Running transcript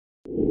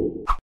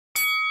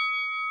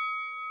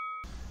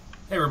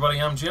Hey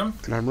everybody, I'm Jim.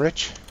 And I'm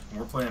Rich. And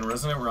we're playing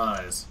Resident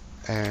Rise.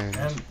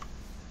 And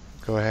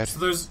go ahead. So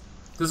there's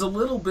a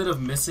little bit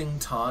of missing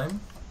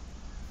time.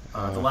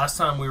 The last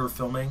time we were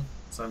filming,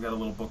 so I've got a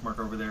little bookmark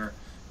over there.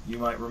 You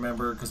might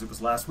remember, because it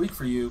was last week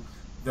for you,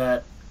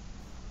 that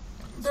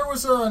there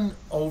was an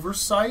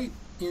oversight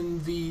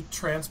in the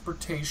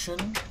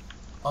transportation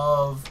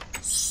of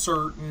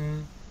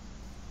certain,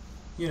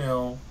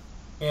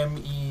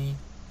 ME-related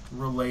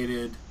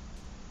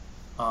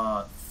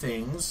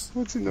things.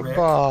 What's in the Rick.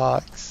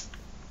 box?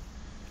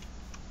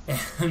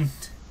 And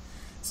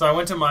so I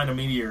went to mine a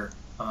meteor,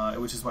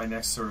 which is my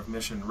next sort of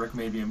mission. Rick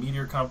made me a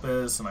meteor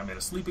compass, and I made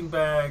a sleeping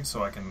bag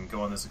so I can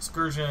go on this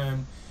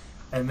excursion.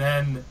 And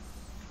then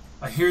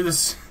I hear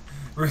this...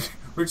 Rick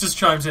just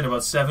chimes in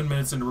about 7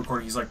 minutes into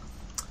recording. He's like,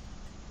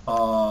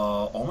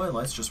 all my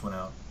lights just went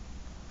out.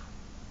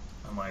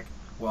 I'm like,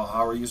 well,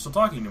 how are you still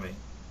talking to me?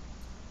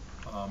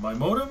 My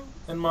modem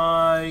and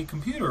my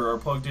computer are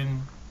plugged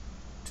in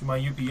to my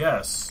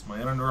UPS, my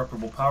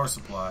uninterruptible power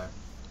supply.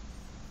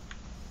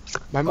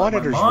 My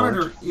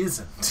monitor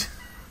isn't.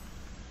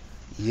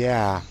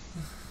 Yeah.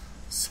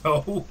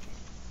 So,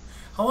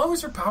 how long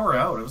was your power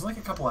out? It was like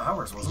a couple of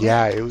hours, wasn't it?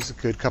 Yeah, it was a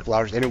good couple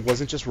hours. And it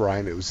wasn't just where I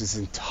am, it was this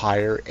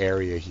entire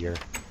area here.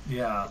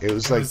 Yeah. It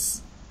was like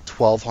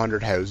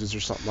 1,200 houses or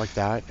something like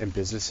that, and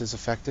businesses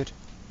affected.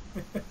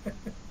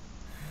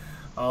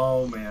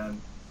 Oh,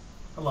 man.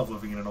 I love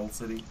living in an old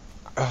city.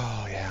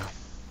 Oh, yeah.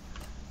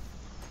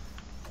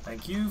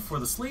 Thank you for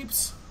the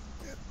sleeps.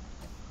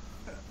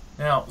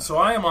 Now, so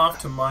I am off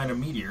to mine a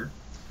meteor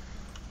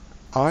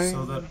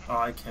so that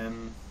I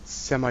can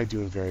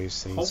doing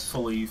various things.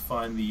 hopefully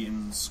find the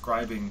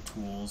inscribing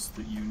tools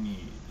that you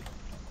need.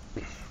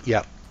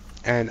 Yep.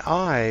 And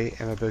I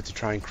am about to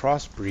try and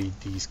crossbreed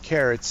these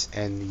carrots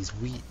and these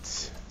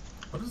wheat.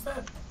 What does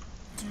that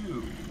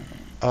do?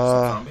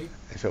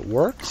 If it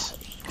works,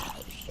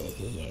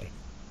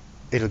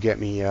 it'll get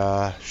me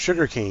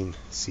sugarcane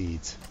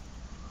seeds.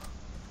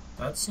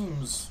 That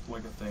seems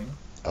like a thing.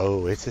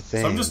 Oh, it's a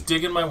thing. So I'm just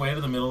digging my way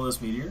to the middle of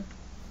this meteor?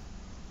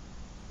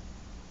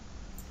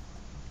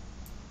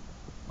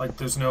 Like,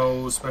 there's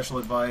no special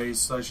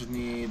advice I should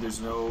need, there's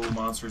no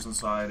monsters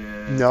inside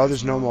it? No,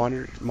 there's no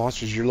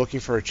monsters. You're looking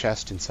for a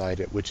chest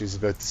inside it, which is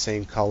about the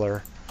same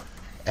color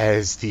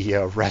as the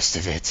rest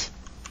of it.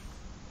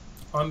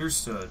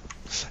 Understood.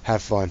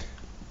 Have fun.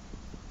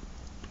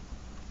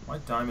 My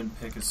diamond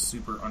pick is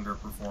super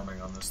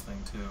underperforming on this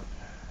thing, too.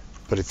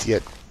 But it's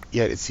yet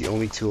it's the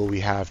only tool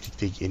we have to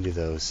dig into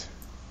those.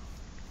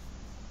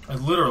 I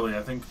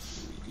think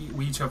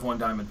we each have one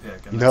diamond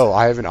pick. And no,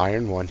 I have an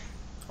iron one.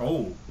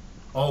 Oh,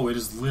 it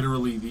is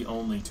literally the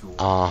only tool.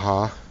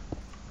 Uh-huh.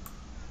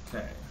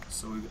 Okay,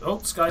 so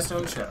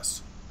Skystone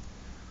chest.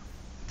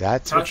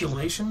 That's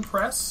calculation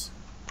press,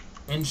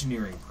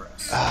 engineering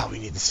press. We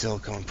need the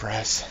silicone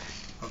press.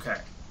 Okay,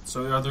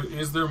 so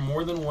is there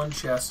more than one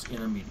chest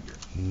in a meteor?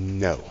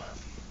 No.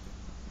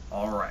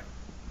 All right.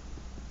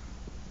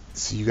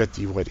 So you got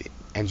the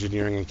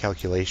engineering and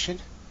calculation?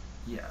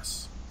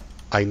 Yes.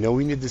 I know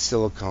we need the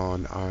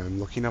silicon. I'm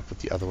looking up what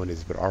the other one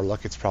is, but our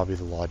luck, it's probably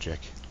the logic.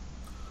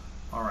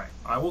 All right.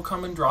 I will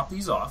come and drop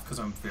these off because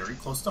I'm very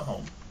close to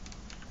home.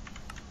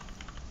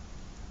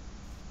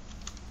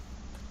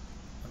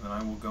 And then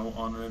I will go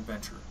on an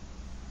adventure.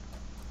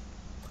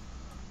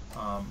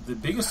 The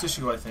biggest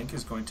issue, I think,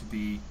 is going to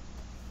be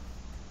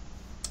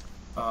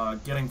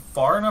getting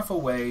far enough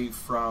away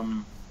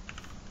from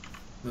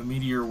the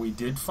meteor we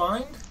did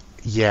find.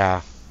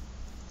 Yeah.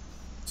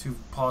 To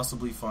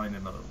possibly find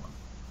another one.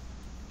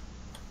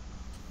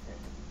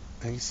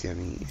 I see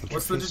any interface.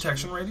 What's the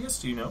detection radius?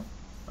 Do you know?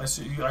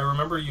 I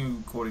remember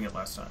you quoting it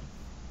last time.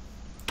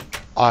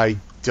 I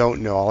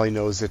don't know. All I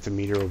know is that the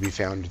meteor will be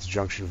found at the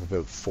junction of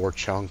about 4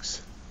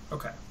 chunks.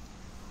 Okay.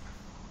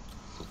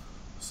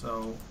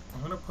 So, I'm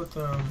going to put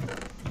them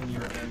in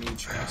your ME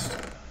chest.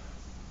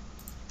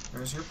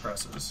 There's your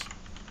presses.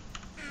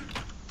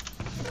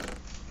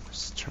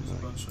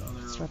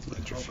 It's not the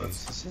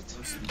interface, is it?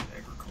 That's the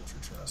agriculture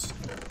chest.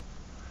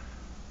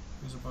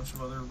 There's a bunch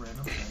of other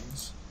random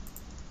things.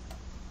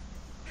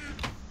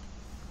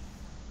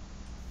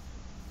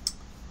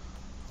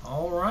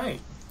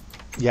 Alright.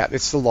 Yeah,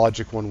 it's the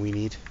logic one we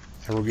need.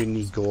 And we're going to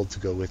need gold to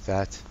go with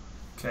that.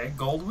 Okay,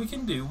 gold we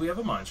can do. We have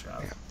a mine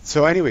shaft. Yeah.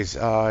 So anyways,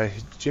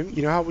 Jim,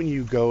 you know how when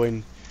you go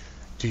and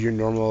do your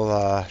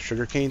normal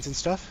sugar canes and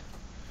stuff?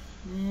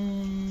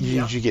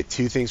 Yeah. You get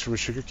 2 things from a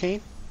sugar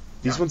cane?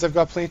 These ones I've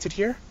got planted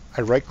here,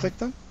 I right-click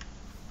them,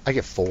 I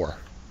get 4.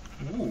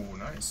 Ooh,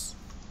 nice.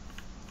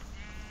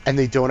 And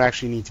they don't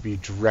actually need to be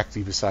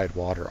directly beside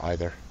water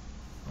either.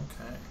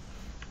 Okay.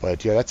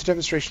 But yeah, that's a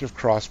demonstration of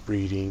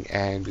crossbreeding,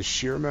 and the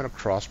sheer amount of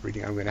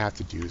crossbreeding I'm going to have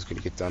to do is going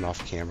to get done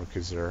off camera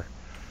because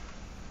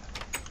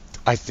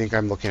I think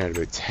I'm looking at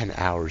about 10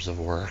 hours of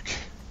work.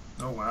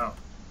 Oh, wow.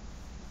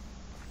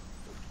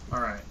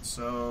 Alright,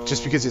 so...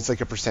 Just because it's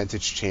like a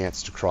percentage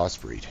chance to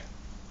crossbreed.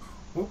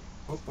 Whoop,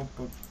 whoop, whoop,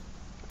 whoop.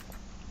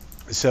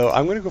 So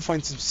I'm going to go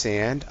find some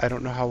sand. I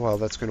don't know how well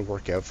that's going to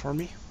work out for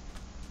me.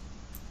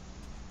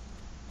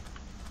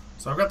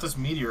 So I've got this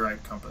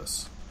meteorite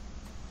compass.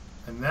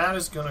 And that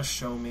is going to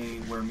show me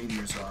where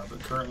meteors are, but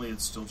currently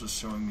it's still just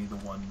showing me the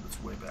one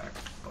that's way back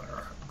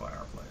by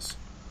our place.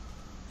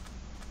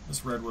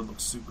 This redwood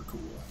looks super cool.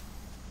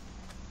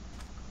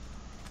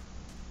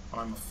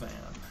 I'm a fan.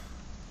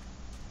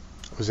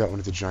 Was that one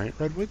of the giant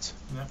redwoods?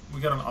 Yeah,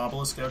 we got an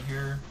obelisk out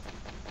here.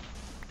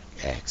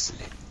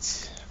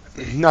 Excellent.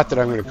 Not that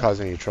I'm going to cause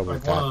any trouble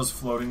with Like one that. of those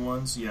floating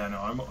ones. Yeah,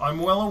 no, I'm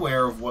well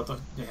aware of what the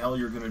hell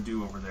you're going to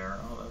do over there.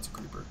 Oh, that's a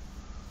creeper.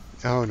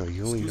 Oh no,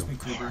 you only Excuse know me,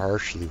 creeper.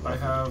 partially what I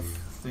I'm have going to do.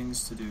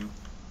 things to do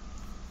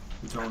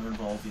that don't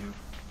involve you.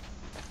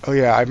 Oh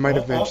yeah, I might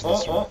have mentioned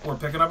this. We're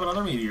picking up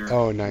another meteor.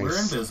 Oh, nice. We're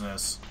in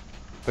business.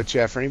 But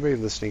yeah, for anybody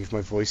listening, if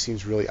my voice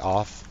seems really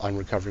off, I'm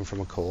recovering from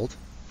a cold.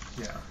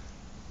 Yeah,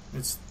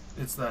 it's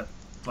that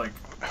like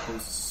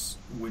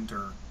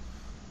post-winter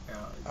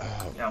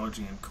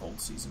allergy and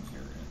cold season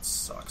here. It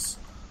sucks.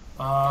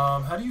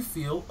 How do you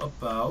feel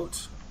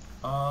about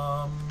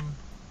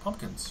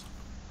pumpkins?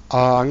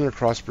 I'm going to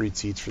crossbreed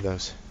seeds for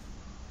those.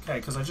 Okay,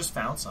 because I just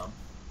found some.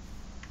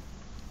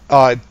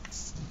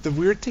 The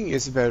weird thing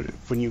is about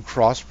when you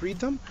crossbreed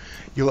them,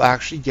 you'll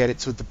actually get it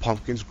so the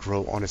pumpkins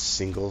grow on a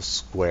single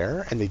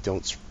square and they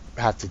don't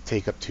have to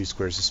take up 2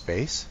 squares of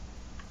space.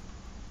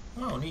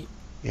 Oh, neat.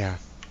 Yeah.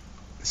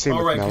 Same Oh,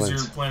 with right, because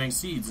melons. you're planting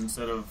seeds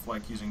instead of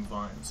like using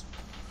vines.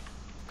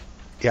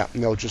 Yeah,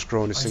 and they'll just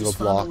grow in a single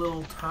block. I just found a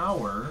little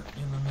tower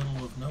in the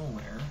middle of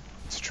nowhere.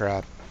 It's a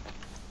trap.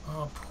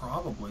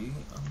 Probably.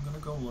 I'm gonna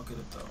go look at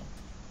it though.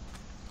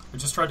 I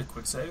just tried to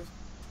quick save,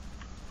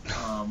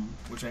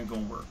 which ain't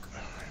gonna work.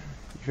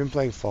 You've been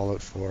playing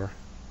Fallout 4.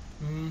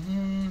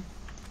 Mm-hmm.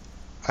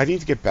 I need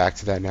to get back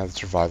to that now that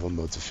survival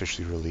mode's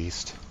officially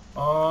released.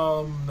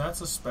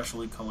 That's a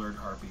specially colored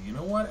harpy. You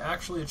know what?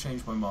 Actually, it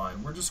changed my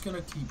mind. We're just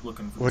gonna keep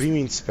looking for. What do you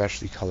mean meteor.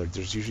 specially colored?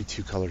 There's usually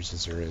 2 colors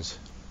as there is.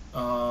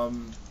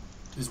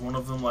 Is one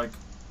of them like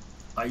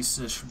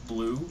ice-ish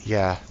blue?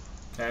 Yeah.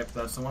 Okay,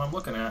 that's the one I'm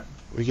looking at.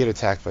 We get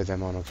attacked by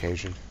them on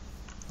occasion.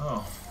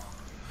 Oh.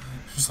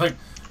 Just like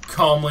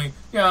calmly,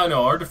 yeah, I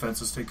know, our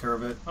defenses take care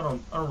of it. I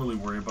don't really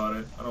worry about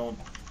it. I don't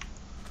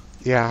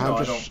Yeah, No,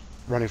 I'm I just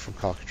running from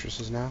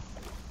cockatrices now.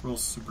 real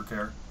super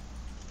care.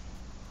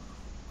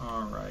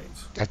 Alright.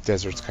 That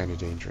desert's kind of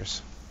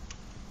dangerous.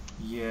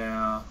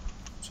 Yeah.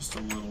 Just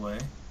a little, eh?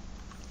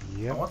 I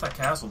Yep. want that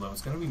castle though.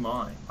 It's gonna be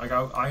mine. Like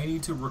I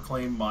need to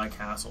reclaim my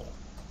castle.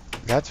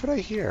 That's what I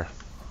hear.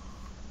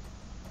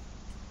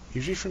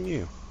 Usually from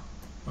you.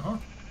 Uh-huh.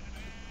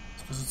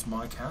 It's because it's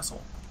my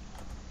castle.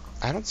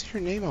 I don't see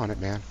your name on it,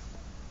 man.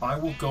 I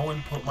will go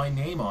and put my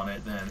name on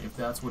it then, if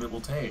that's what it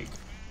will take.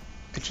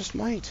 It just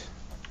might.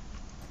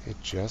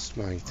 It just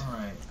might.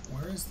 Alright,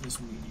 where is this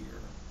meteor?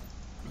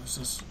 There's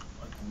this,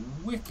 like,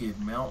 wicked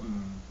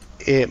mountain.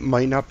 It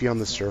might not be on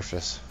the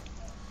surface.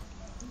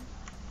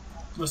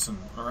 Listen,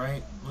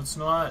 alright? Let's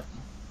not...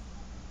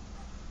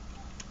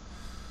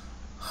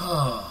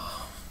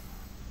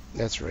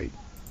 That's right.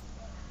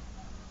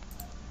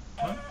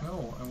 What?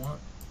 No, I want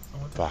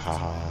the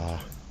Bah.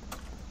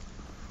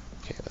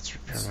 Okay, let's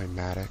repair my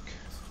Matic.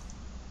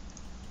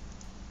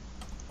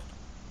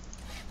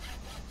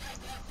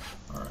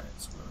 Alright,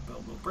 so we're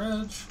gonna build a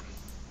bridge.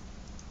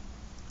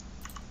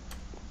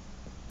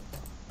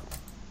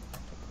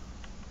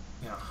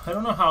 Yeah, I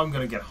don't know how I'm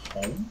gonna get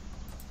home.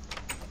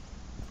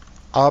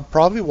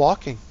 Probably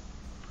walking.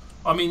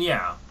 I mean,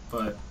 yeah,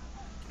 but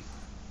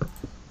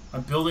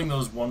I'm building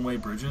those one-way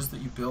bridges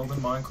that you build in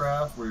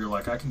Minecraft where you're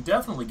like, I can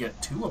definitely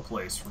get to a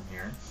place from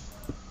here.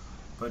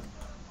 But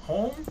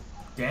home?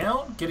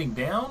 Down? Getting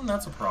down?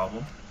 That's a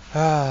problem.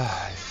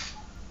 I'm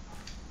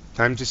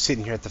just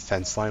sitting here at the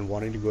fence line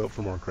wanting to go out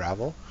for more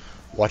gravel,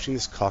 watching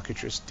this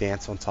cockatrice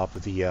dance on top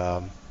of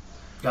the,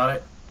 Got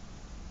it.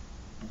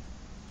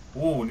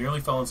 Ooh,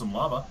 nearly fell in some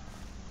lava.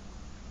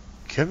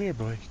 Come here,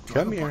 boy. Do I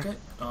have Come a here. bucket?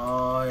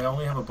 I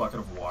only have a bucket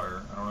of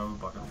water. I don't have a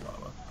bucket of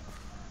lava.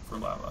 For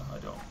lava, I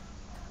don't.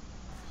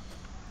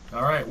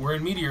 Alright, we're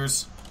in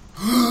meteors.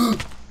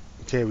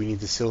 Okay, we need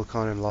the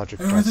silicon and logic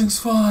Everything's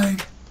fine.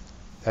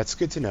 That's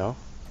good to know.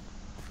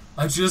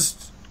 I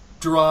just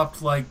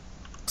dropped like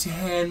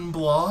 10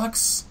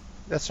 blocks.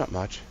 That's not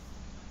much.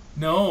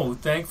 No,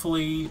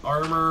 thankfully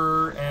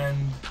armor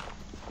and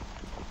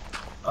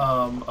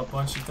a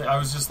bunch of things. I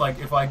was just like,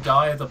 if I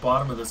die at the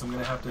bottom of this, I'm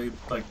gonna have to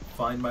like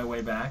find my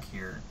way back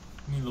here.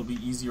 I mean, it'll be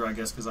easier, I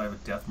guess, because I have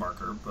a death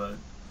marker, but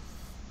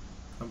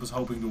I was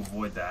hoping to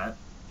avoid that.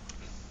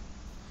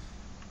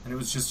 And it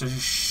was just a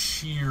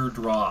sheer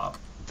drop.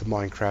 The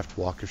Minecraft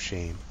walk of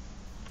shame.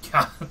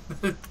 God,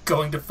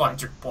 going to find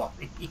your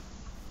body.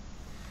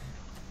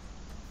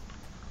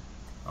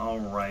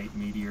 Alright,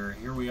 meteor,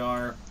 here we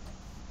are.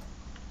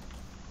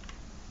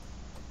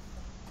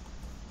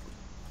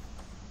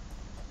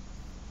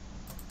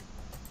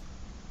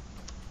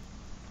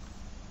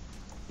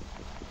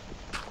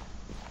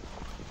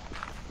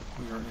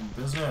 We are in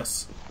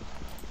business.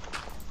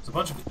 There's a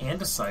bunch of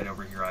andesite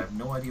over here. I have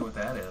no idea what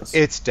that is.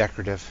 It's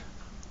decorative.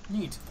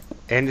 Neat.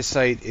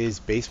 Andesite is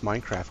base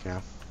Minecraft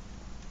now.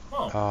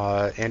 Oh.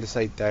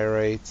 Andesite,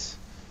 diorite,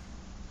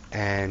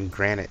 and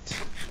granite.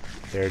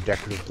 They're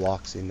decorative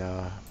blocks in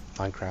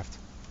Minecraft.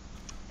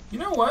 You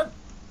know what?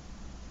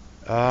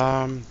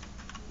 Um,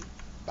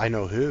 I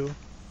know who.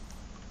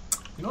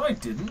 You know what I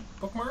didn't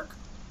bookmark?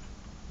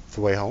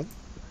 The way home?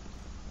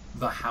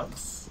 The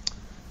house.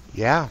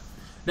 Yeah.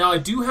 Now, I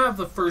do have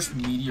the first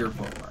meteor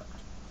bookmarked.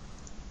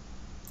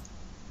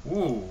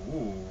 Ooh,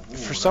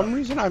 For some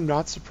reason, I'm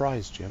not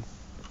surprised, Jim.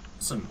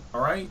 Listen,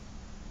 alright?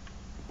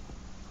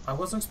 I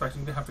wasn't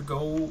expecting to have to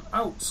go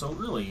out so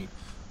early.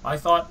 I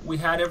thought we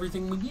had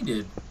everything we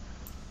needed.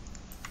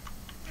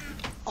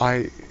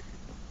 You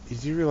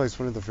do realize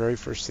one of the very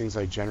first things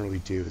I generally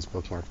do is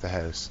bookmark the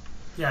house.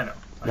 Yeah, I know.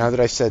 Now that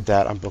I said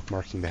that, I'm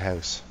bookmarking the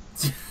house.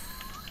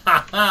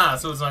 Haha,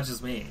 so it's not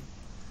just me.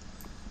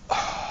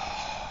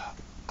 I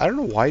don't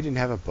know why I didn't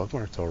have it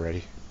bookmarked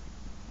already.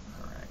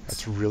 Alright.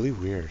 That's really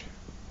weird.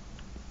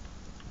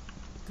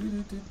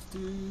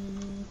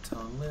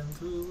 Tunneling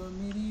through a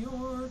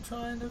meteor,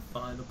 trying to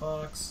find a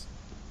box.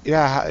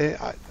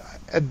 Yeah,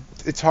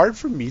 it's hard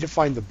for me to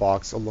find the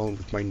box alone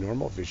with my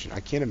normal vision. I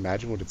can't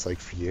imagine what it's like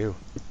for you.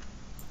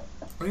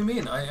 What do you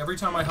mean? Every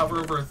time I hover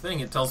over a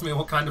thing, it tells me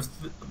what kind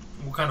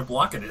of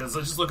block it is. I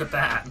just look at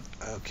that.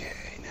 Okay,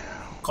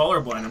 now.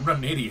 Colorblind. I'm not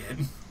an idiot.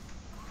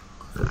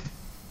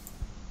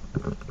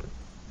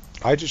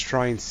 I just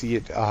try and see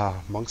it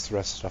amongst the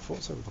rest of stuff. What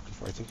was I looking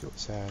for? I think it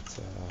was at...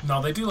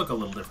 No, they do look a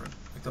little different.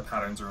 Like, the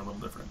patterns are a little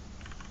different.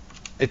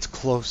 It's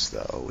close,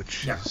 though,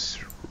 which is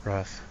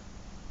rough.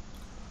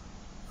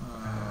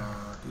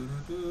 Right.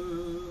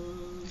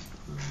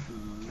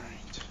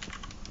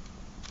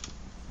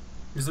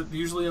 Is it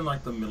usually in,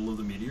 like, the middle of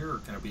the meteor, or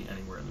can it be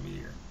anywhere in the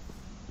meteor?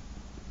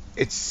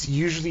 It's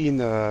usually in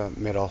the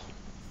middle.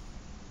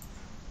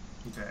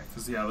 Okay,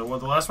 because, yeah, the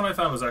last one I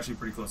found was actually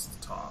pretty close to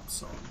the top,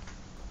 so...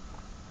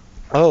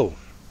 Oh,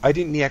 I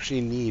didn't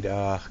actually need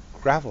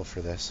gravel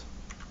for this.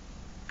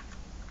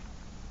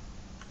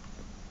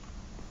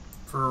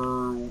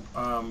 For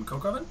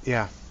coke oven?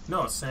 Yeah.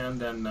 No,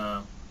 sand and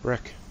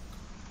Brick.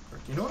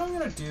 brick. You know what I'm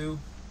gonna do?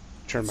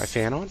 Turn my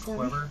fan on for me?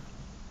 Clever.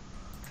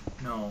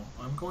 No,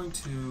 I'm going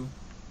to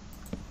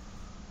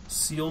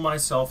seal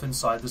myself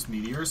inside this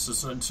meteor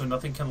so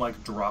nothing can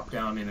like drop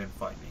down in and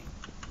fight me.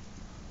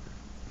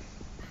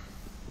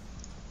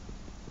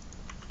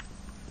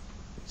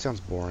 Sounds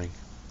boring.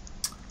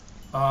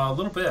 A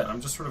little bit.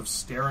 I'm just sort of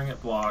staring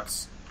at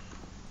blocks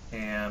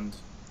and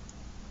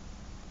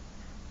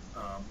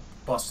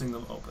busting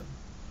them open.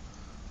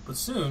 But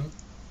soon,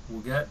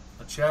 we'll get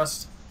a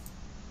chest,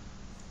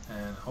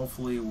 and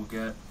hopefully we'll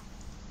get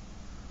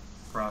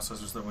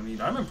processors that we need.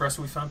 I'm impressed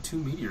we found 2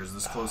 meteors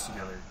this close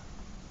together.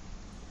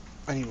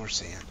 I need more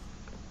sand.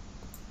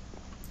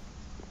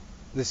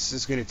 This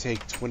is going to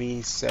take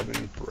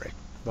 27 brick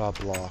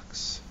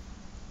blocks.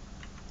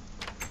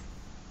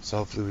 So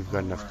hopefully we've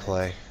got enough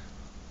clay.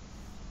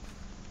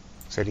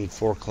 So I need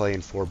 4 clay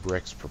and 4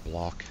 bricks per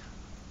block.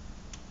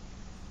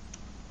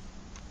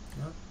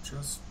 Yep,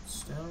 just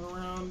standing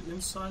around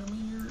inside a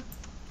meteor.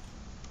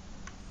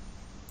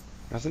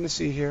 Nothing to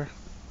see here.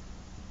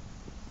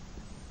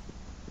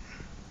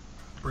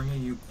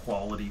 Bringing you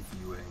quality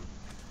viewing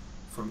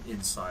from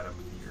inside a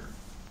meteor.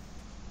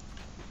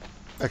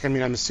 Like, I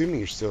mean, I'm assuming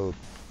you're still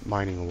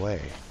mining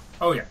away.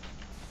 Oh, yeah.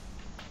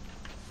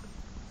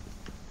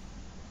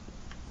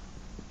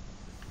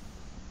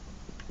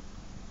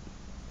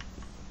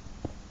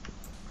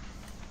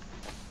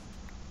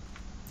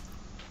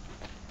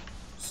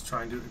 Just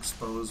trying to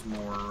expose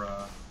more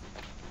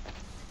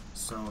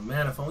stone.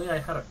 Man, if only I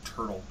had a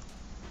turtle.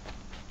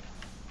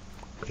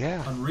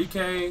 Yeah.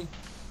 Enrique,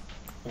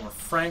 or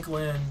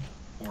Franklin,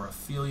 or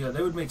Ophelia,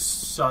 they would make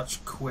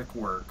such quick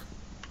work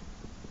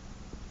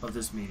of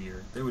this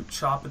meteor. They would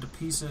chop it to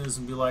pieces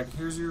and be like,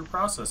 here's your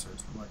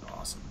processors. I'm like,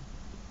 awesome.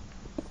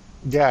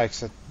 Yeah,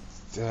 except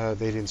they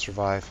didn't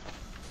survive.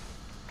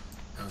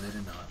 No, they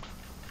did not.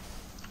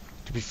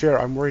 To be fair,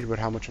 I'm worried about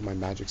how much of my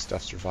magic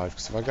stuff survived,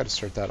 because if I got to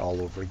start that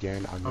all over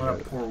again, I'm gonna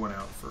gonna pour one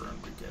out for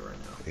Enrique right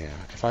now. Yeah,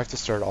 if I have to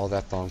start all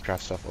that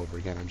Thaumcraft stuff over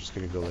again, I'm just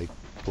gonna go, like,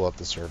 blow up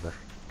the server.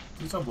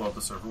 Please don't blow up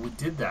the server. We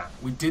did that.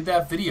 We did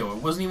that video.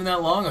 It wasn't even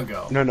that long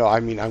ago. No, I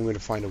mean, I'm going to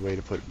find a way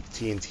to put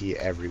TNT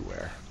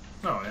everywhere.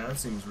 Oh, yeah, that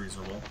seems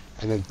reasonable.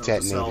 And then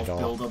detonate it all.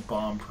 Build a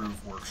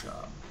bomb-proof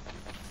workshop.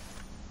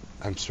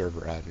 I'm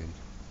server admin.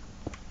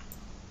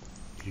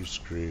 You're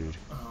screwed.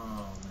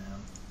 Oh,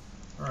 man.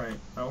 Alright.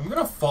 I'm going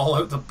to fall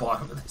out the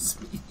bottom of this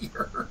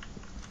meteor.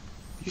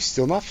 You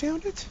still not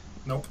found it?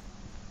 Nope.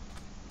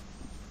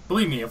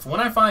 Believe me, if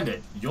when I find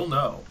it, you'll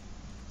know.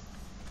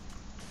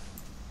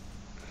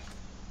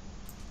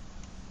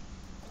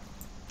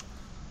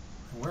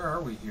 Where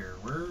are we here?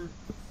 We're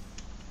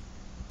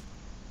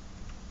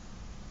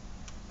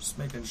just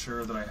making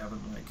sure that I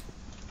haven't, like...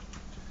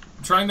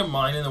 I'm trying to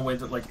mine in a way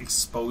that, like,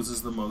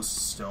 exposes the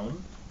most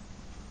stone.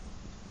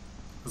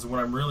 Because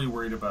what I'm really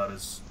worried about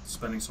is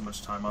spending so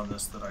much time on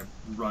this that I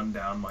run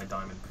down my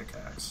diamond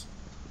pickaxe.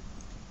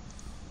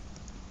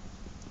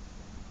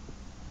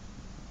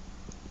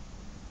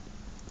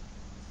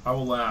 I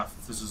will laugh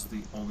if this is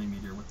the only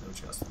meteor with no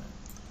chest in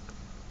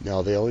it.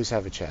 No, they always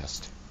have a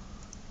chest.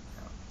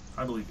 Yeah,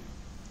 I believe you.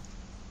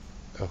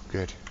 Oh,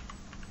 good.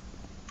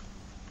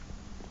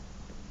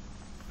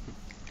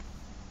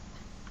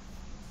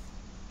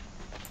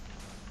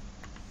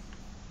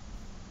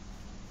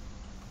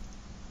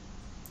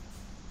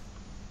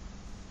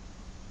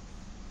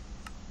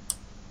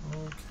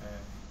 Okay.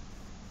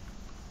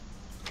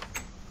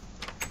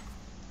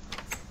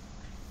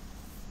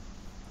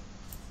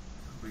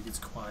 Everybody gets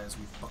quiet as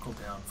we buckle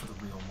down for the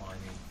real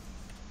mining.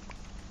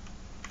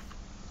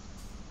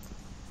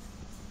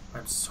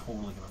 I'm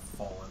totally gonna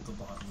fall at the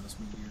bottom of this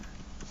meteor.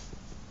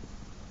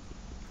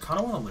 I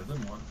kinda wanna live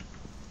in one.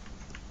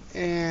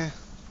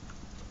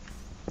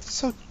 It's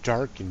so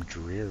dark and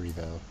dreary,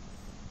 though.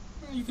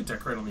 You could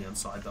decorate on the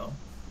inside, though.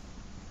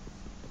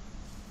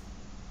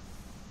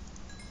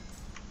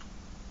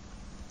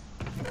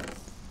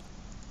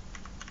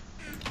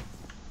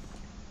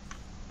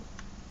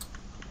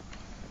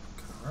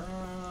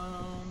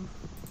 Around.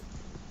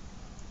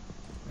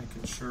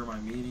 Making sure my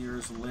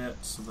meteor's lit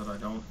so that I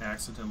don't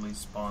accidentally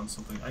spawn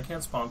something. I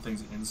can't spawn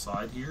things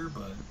inside here,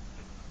 but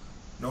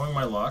knowing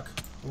my luck...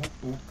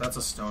 Ooh, that's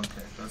a stone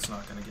pick. That's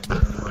not going to get me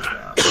anywhere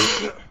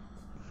fast.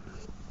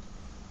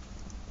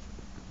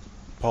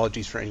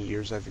 Apologies for any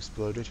ears I've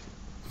exploded.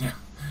 Yeah,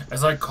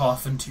 as I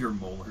cough into your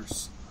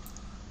molars.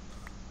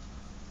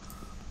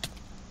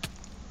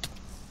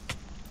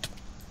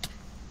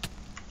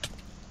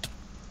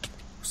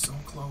 We're so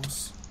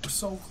close. We're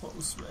so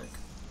close, Rick.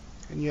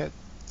 And yet,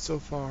 so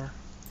far.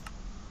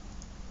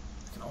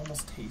 I can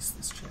almost taste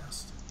this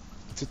chest.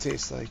 What's it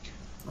taste like?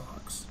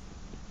 Rocks.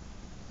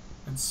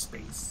 And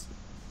space.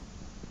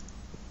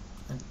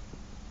 And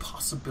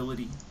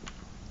possibility.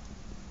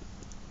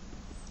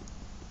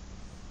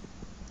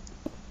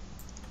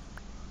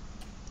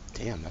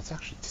 Damn, that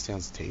actually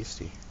sounds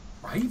tasty.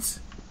 Right?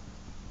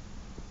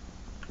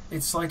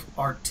 It's like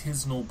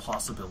artisanal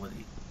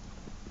possibility.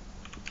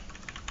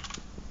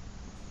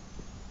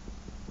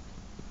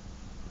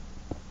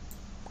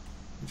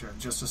 Which I've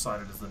just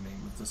decided is the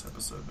name of this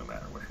episode, no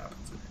matter what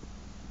happens in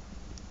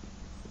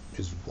it.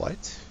 Is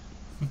what?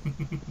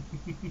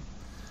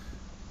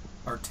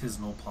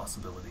 Artisanal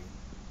possibility.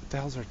 What the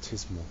hell's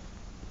artisanal?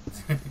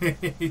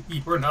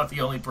 You're not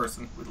the only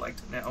person who would like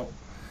to know.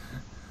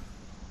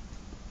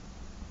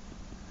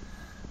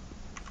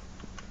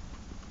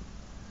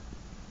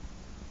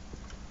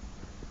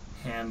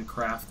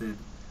 Handcrafted,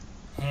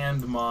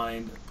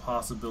 hand-mined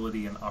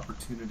possibility and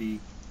opportunity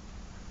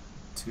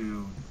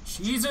to...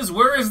 Jesus,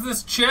 where is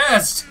this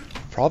chest?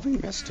 Probably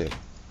missed it.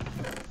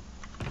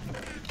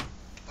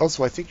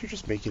 Also, I think you're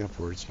just making up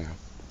words now.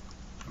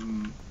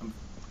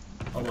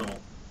 A little.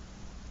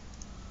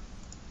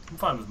 I'm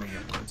fine with making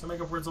up words. I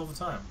make up words all the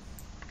time.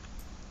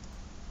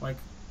 Like,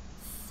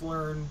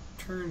 Flern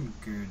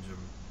Turngurgem.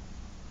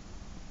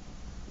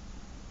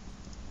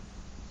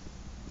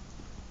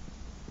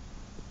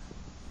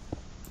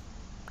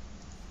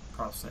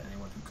 Props to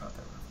anyone who caught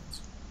that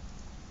reference.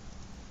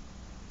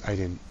 I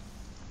didn't.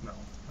 No,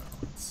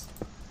 it's...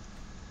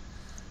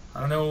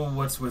 I don't know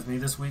what's with me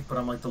this week, but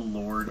I'm like the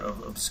lord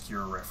of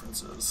obscure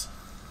references.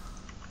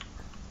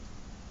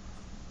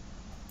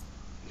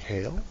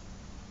 Hail?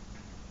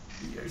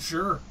 Yeah,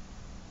 sure.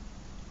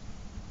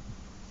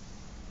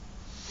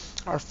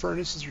 Our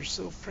furnaces are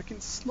so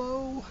freaking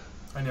slow.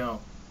 I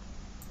know.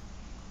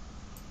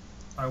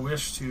 I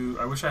wish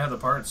I had the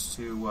parts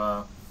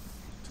to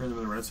turn them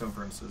into redstone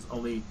furnaces.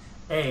 Only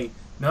A,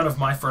 none of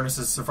my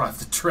furnaces survived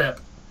the trip.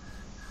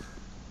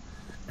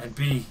 And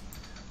B,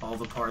 all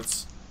the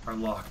parts are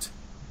locked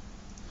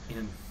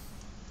in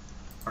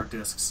our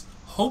discs.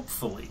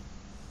 Hopefully.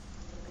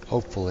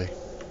 Hopefully.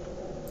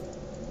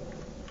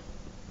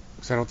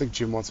 Because I don't think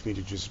Jim wants me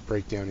to just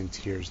break down in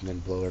tears and then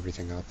blow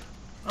everything up.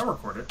 I'll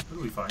record it.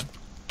 It'll be fine.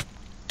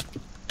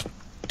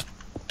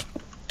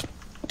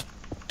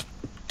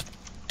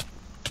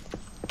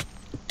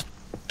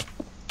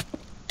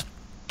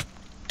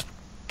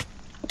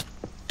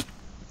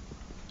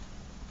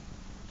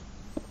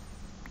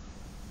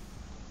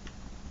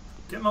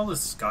 Getting all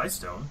this sky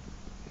stone.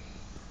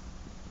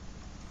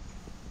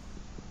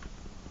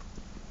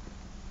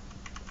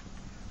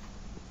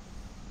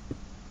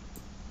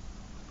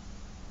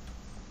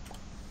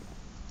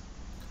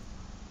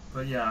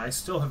 But yeah, I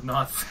still have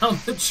not found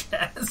the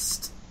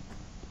chest.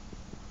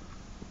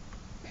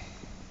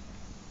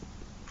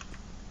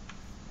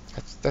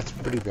 That's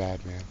pretty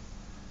bad, man.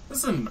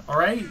 Listen,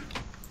 alright?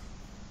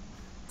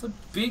 It's a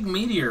big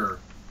meteor.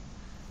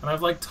 And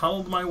I've like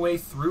tunneled my way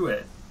through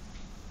it.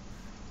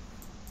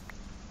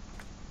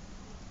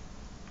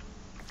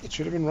 It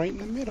should have been right in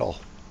the middle.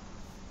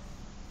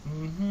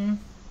 Mm-hmm.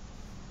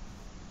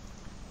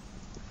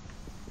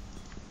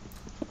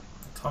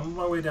 I tunneled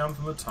my way down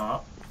from the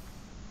top.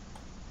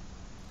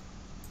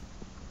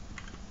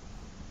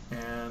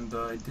 And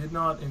I did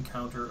not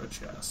encounter a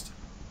chest.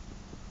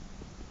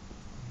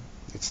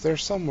 It's there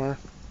somewhere.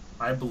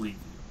 I believe you.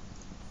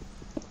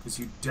 Because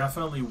you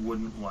definitely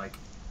wouldn't, like,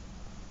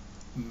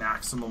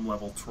 maximum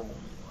level troll me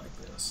like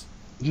this.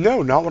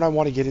 No, not when I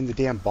want to get in the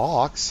damn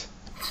box.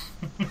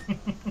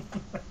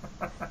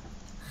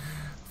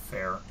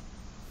 Fair.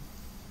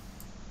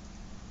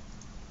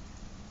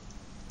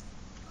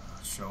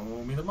 Show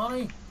me the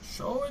money.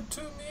 Show it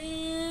to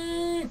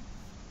me.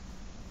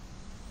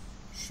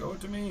 Show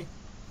it to me.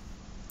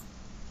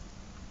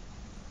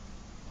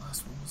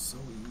 Last one was so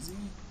easy.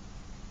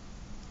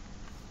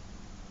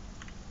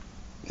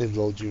 It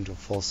lulled you into a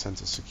false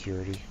sense of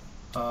security.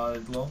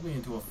 It lulled me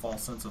into a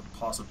false sense of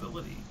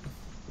possibility.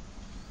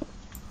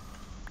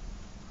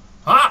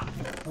 Ah!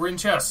 We're in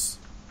chess.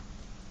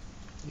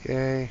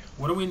 Yay.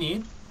 What do we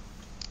need?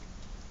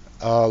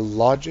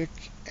 Logic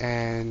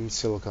and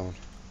silicone.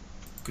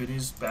 Good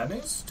news, bad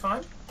news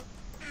time?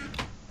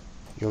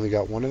 You only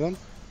got one of them?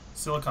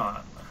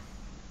 Silicon.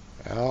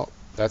 Well,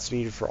 that's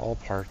needed for all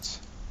parts.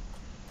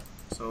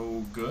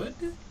 So good?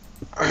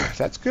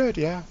 That's good,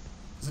 yeah.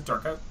 Is it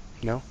dark out?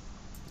 No.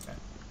 Okay.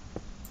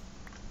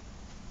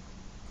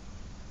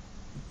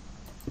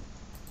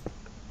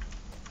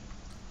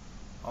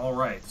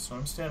 Alright, so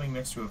I'm standing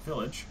next to a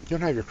village. You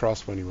don't have your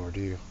crossbow anymore, do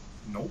you?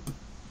 Nope.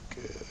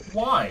 Good.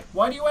 Why?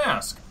 Why do you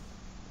ask?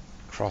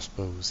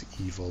 Crossbow's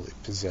evil. It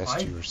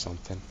possessed you or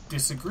something.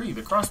 Disagree.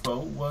 The crossbow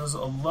was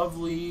a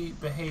lovely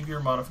behavior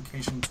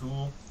modification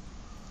tool.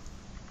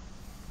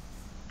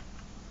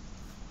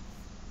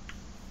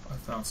 I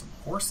found some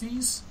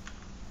horsies.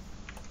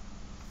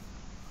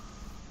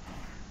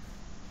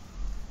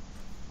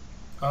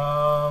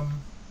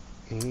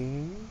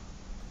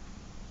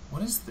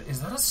 What is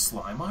is that a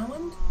slime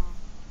island?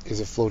 Is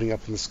it floating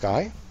up in the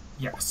sky?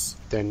 Yes.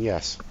 Then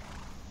yes.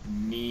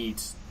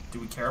 Neat.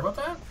 Do we care about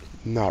that?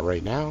 Not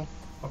right now.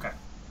 Okay.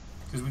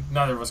 Because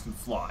neither of us can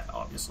fly,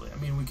 obviously. I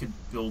mean, we could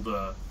build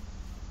a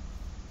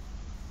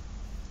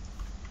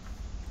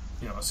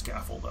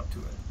scaffold up to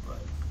it, but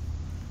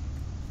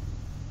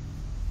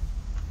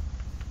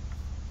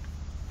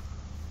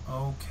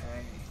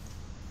okay.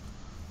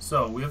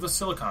 So we have the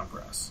silicon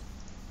press.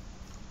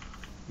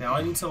 Now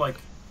I need to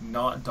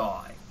not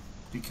die,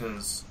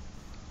 because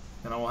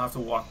then I will have to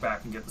walk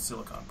back and get the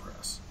silicon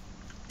press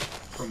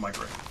from my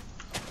grave.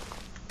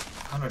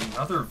 Found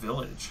another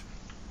village.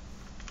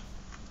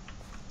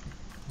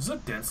 This is a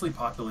densely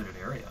populated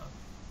area.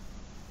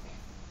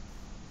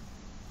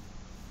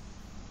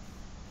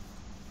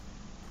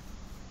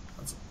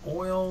 That's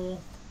oil.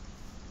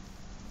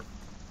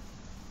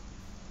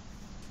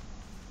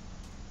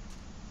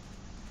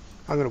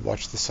 I'm gonna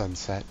watch the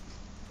sunset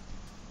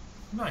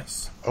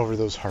Nice. over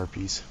those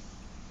harpies.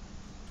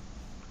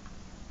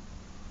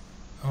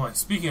 Oh,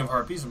 speaking of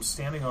harpies, I'm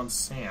standing on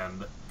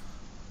sand.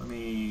 Let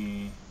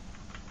me...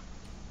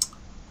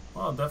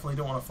 Well, I definitely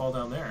don't want to fall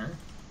down there.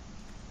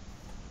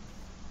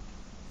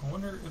 I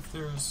wonder if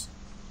there's...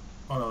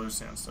 Oh no, there's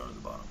sandstone at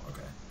the bottom.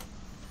 Okay.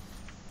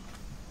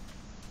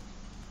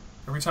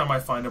 Every time I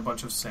find a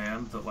bunch of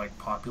sand that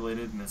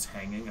populated and is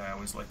hanging, I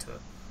always like to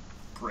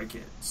break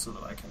it so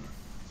that I can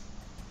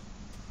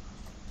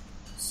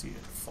see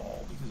it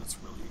fall, because it's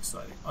really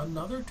exciting.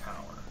 Another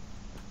tower.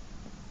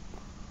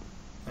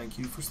 Thank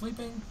you for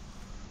sleeping.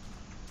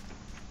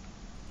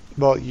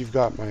 Well, you've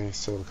got my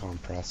silicon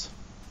press.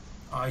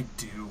 I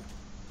do.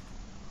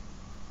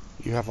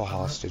 You have a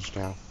hostage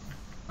now.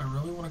 I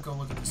really want to go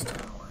look at this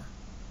tower.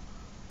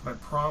 But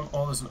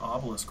oh, there's an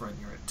obelisk right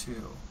near it,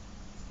 too.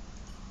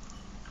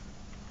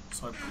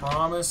 So I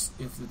promise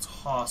if it's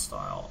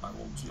hostile, I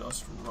will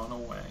just run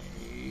away.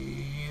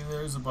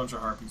 There's a bunch of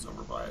harpies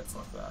over by it.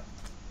 Fuck that.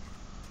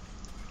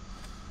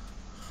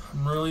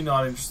 I'm really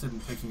not interested in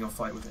picking a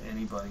fight with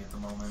anybody at the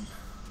moment.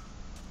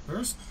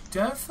 There's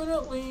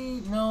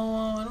definitely...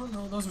 No, I don't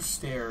know. Those are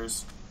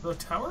stairs. The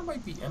tower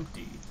might be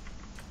empty.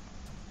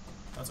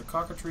 That's a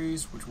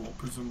cockatrice, which will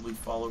presumably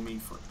follow me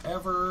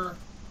forever.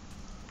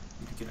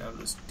 Need to get out of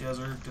this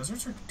desert.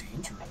 Deserts are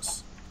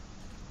dangerous.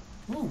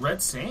 Ooh,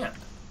 red sand.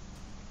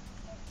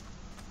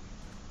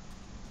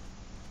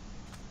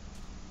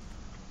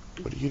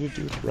 What are you to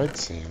do with red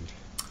sand?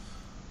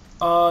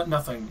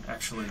 Nothing,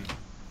 actually.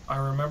 I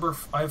remember...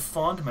 I have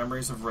fond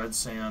memories of red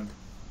sand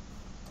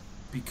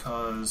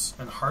because...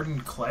 and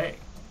hardened clay.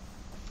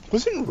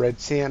 Wasn't red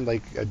sand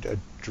like a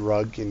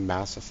drug in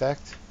Mass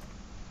Effect?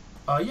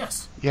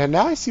 Yes. Yeah,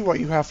 now I see why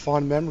you have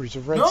fond memories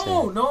of red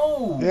sand.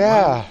 No!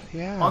 Yeah,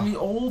 yeah. On the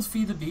old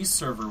Feed the Beast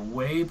server,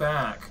 way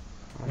back,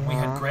 when we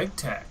had Greg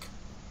Tech,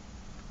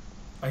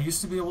 I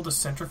used to be able to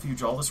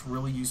centrifuge all this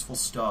really useful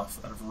stuff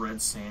out of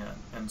red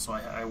sand, and so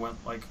I went,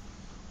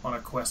 on a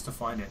quest to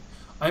find it.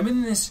 I'm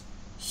in this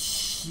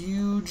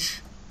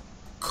huge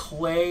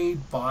clay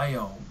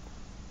biome.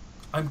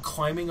 I'm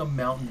climbing a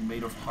mountain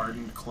made of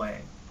hardened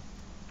clay.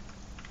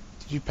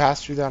 Did you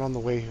pass through that on the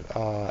way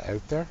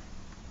out there?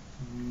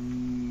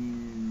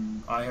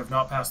 I have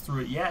not passed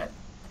through it yet.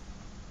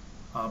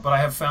 But I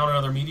have found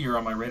another meteor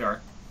on my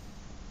radar.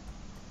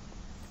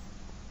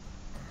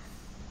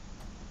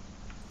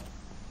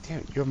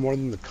 Damn, you have more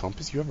than the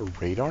compass? You have a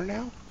radar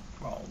now?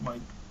 Well, my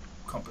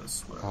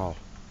compass, whatever. Oh.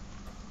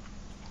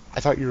 I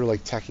thought you were,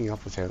 teching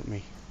up without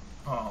me.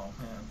 Oh,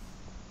 man.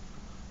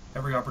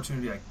 Every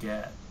opportunity I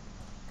get.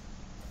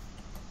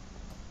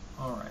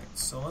 Alright,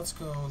 so let's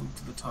go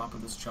to the top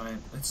of this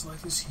giant... It's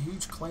like this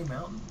huge clay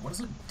mountain. What does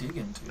it dig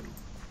into?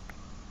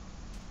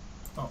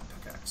 Oh,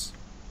 pickaxe.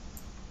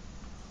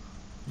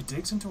 It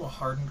digs into a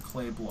hardened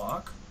clay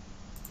block?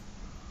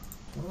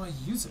 What do I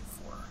use it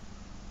for?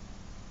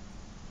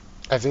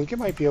 I think it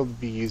might be able to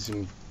be used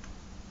in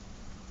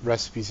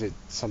recipes that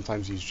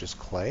sometimes use just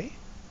clay.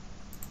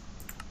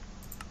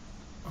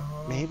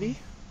 Maybe?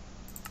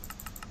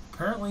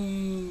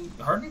 apparently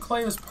hardened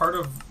clay is part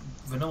of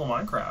vanilla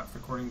Minecraft.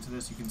 According to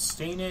this, you can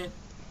stain it.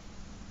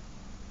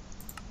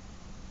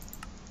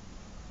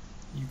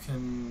 You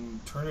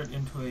can turn it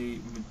into a...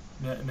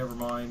 Never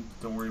mind.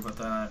 Don't worry about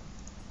that.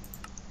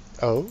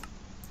 Oh?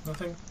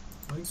 Nothing.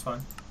 Everything's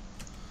fine.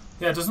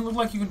 Yeah, it doesn't look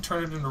like you can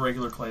turn it into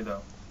regular clay,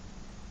 though.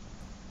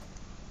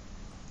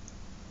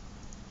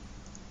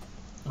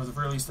 Or at the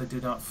very least, I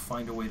did not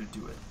find a way to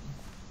do it.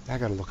 I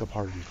gotta look up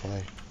hardened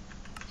clay.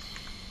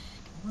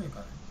 Don't worry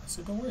about it. I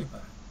said don't worry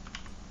about it.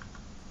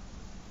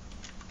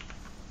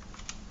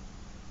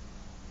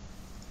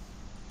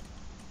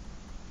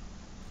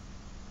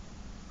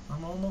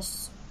 I'm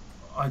almost...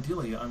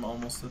 Ideally, I'm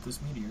almost at this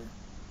meteor.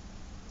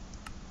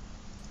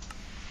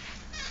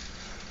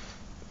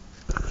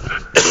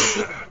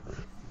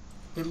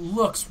 It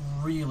looks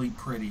really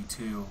pretty,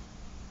 too.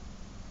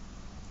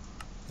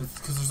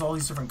 Because there's all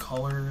these different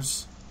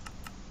colors.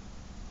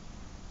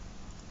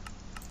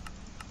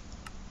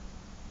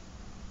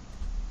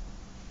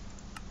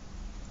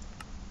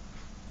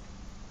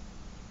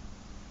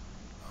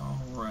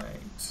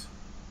 Alright.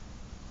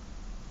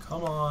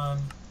 Come on.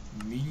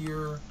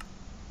 Meteor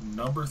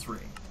number 3.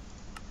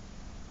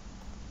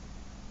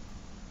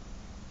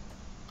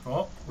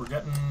 Oh, we're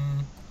getting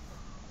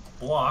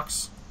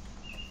blocks.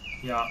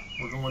 Yeah,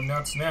 we're going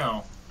nuts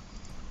now.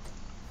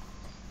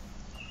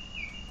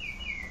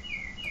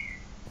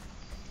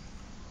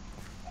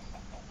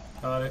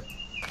 Got it.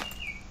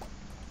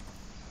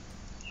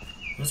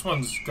 This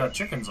one's got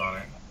chickens on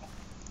it.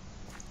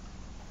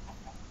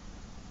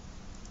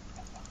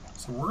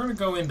 So we're going to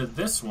go into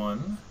this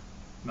one.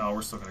 No,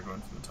 we're still going to go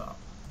in from the top.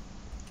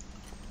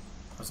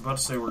 I was about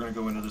to say we're going to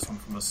go into this one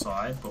from the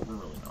side, but we're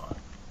really not.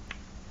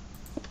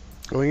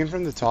 Going in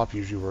from the top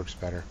usually works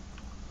better.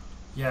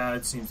 Yeah,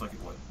 it seems like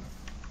it would.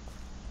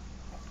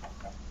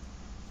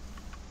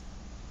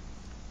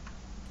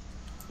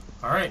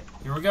 Alright,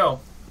 here we go.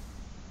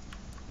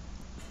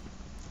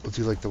 We'll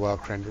do like the wild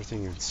Crender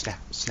thing and snap,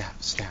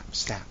 snap, snap,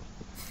 snap.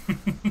 I've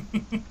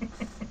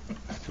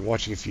been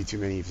watching a few too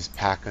many of his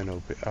pack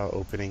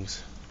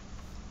openings.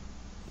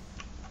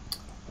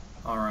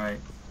 Alright.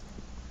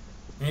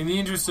 In the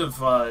interest of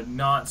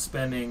not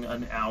spending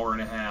an hour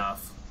and a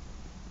half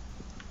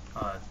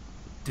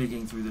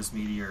digging through this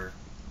meteor,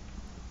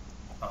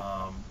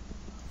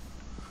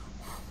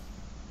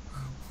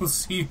 we'll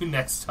see you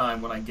next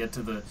time when I get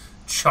to the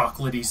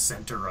chocolatey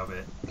center of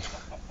it.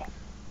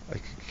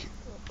 Like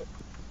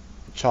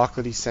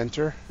chocolatey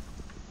center?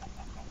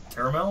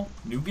 Caramel?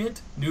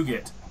 Nougat?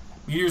 Nougat.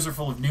 Meteors are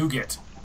full of nougat.